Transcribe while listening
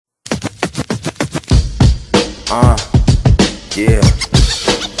Yeah,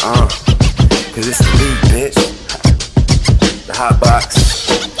 cause it's the beat, bitch. The Hotbox,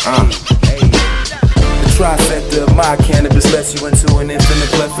 The trifecta of my cannabis lets you into an infinite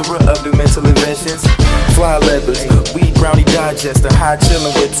plethora of new mental inventions. Fly levers, weed brownie digester, high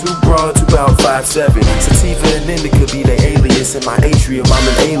chillin' with two broads, about 5'7". Sativa and indica be they alias. In my atrium, I'm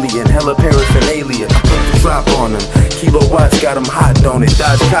an alien, hella paraphernalia. I put the drop on them, kilowatts got them hot, don't it?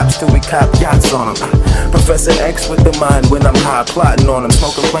 Dodge cops till we cop yachts on them. Professor X with the mind when I'm high, plotting on them.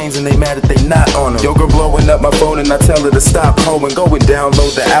 Smoking planes and they mad that they not on them. Yo girl blowing up my phone and I tell her to stop hoeing. Go and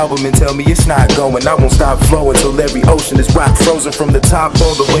download the album and tell me it's not going. I won't stop flowing till every ocean is rock frozen. From the top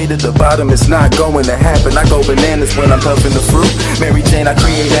all the way to the bottom, it's not going to happen. I go bananas when I'm puffing the fruit. Mary Jane, I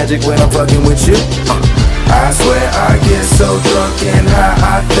create magic when I'm fucking with you. I swear I get so drunk and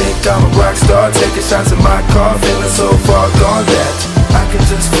high, I think I'm a rock star. Taking shots in my car, feeling so far gone that I can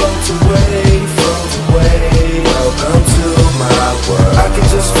just float away, float away. Welcome to my world. I can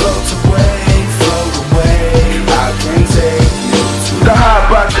just float away, float away. I can take you to the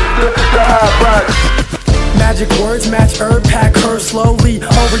Hotbox, the Hotbox. Magic words match herb, pack her slowly.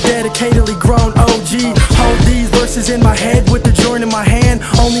 Over dedicatedly grown OG. Hold these verses in my head with the joint in my hand.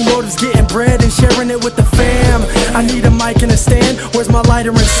 Only motives getting bread and sharing it with the fam. I need a mic and a stand. Where's my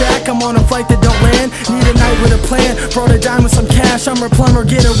lighter and sack? I'm on a flight that don't land. Need a night with a plan. Brought a dime with some cash. I'm her plumber,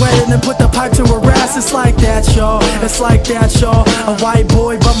 get her wet and then put the pipe to her ass. It's like that, y'all. It's like that, y'all. A white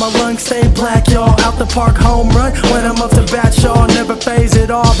boy, but my lungs stay black, y'all. Out the park, home run when I'm up to bat, y'all. Never phase it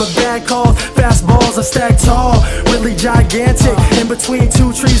all, but bad calls. Fastballs are stacked tall, really gigantic. In between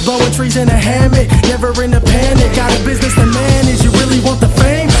two trees, blowing trees in a hammock. Never in a panic. Got a business to manage. You really want the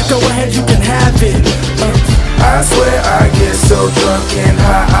fame? Go ahead, you can have it. I swear I get so drunk and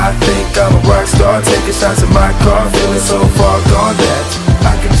high, I think I'm a rock star. Taking shots in my car, feeling so far gone that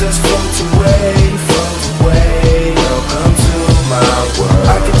I can just